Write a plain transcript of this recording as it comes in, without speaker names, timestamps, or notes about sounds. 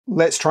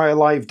Let's try a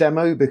live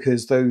demo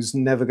because those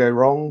never go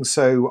wrong.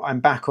 So I'm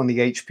back on the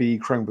HP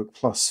Chromebook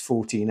Plus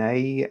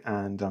 14A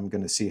and I'm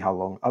going to see how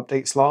long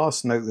updates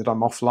last. Note that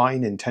I'm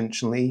offline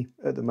intentionally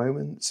at the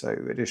moment. So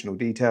additional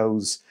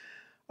details,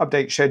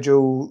 update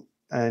schedule,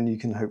 and you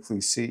can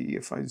hopefully see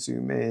if I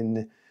zoom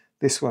in,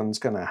 this one's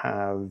going to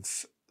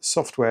have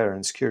software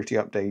and security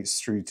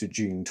updates through to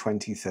June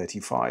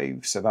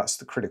 2035. So that's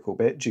the critical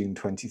bit, June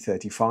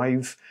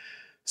 2035.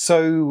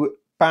 So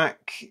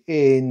back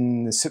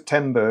in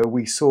September,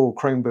 we saw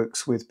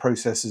Chromebooks with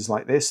processors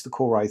like this, the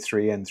Core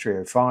i3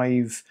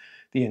 N305,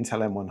 the Intel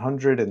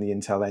N100 and the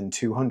Intel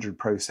N200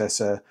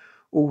 processor,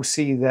 all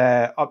see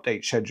their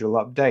update schedule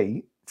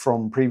update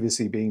from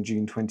previously being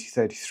June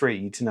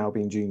 2033 to now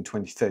being June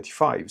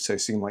 2035, so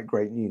seemed like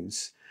great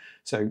news.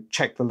 So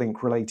check the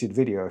link related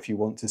video if you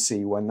want to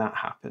see when that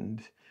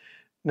happened.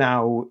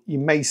 Now, you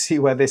may see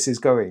where this is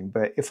going,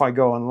 but if I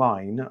go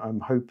online,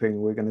 I'm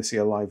hoping we're going to see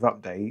a live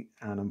update,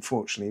 and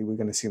unfortunately, we're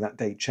going to see that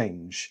date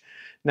change.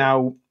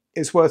 Now,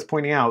 it's worth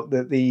pointing out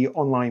that the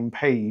online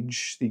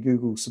page, the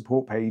Google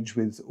support page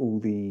with all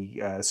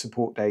the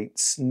support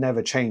dates,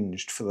 never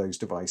changed for those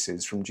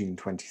devices from June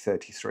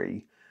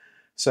 2033.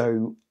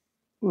 So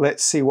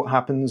let's see what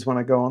happens when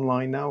I go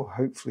online now.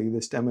 Hopefully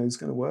this demo is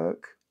going to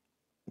work.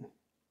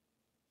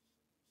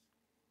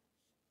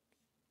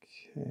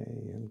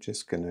 Okay, I'm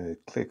just going to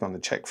click on the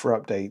check for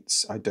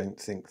updates. I don't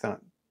think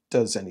that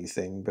does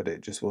anything, but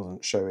it just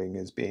wasn't showing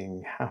as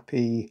being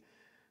happy.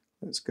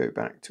 Let's go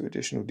back to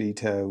additional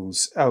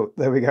details. Oh,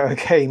 there we go.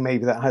 Okay,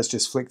 maybe that has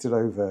just flicked it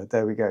over.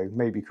 There we go.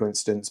 Maybe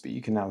coincidence, but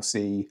you can now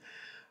see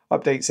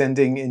updates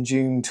ending in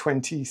June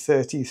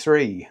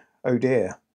 2033. Oh dear.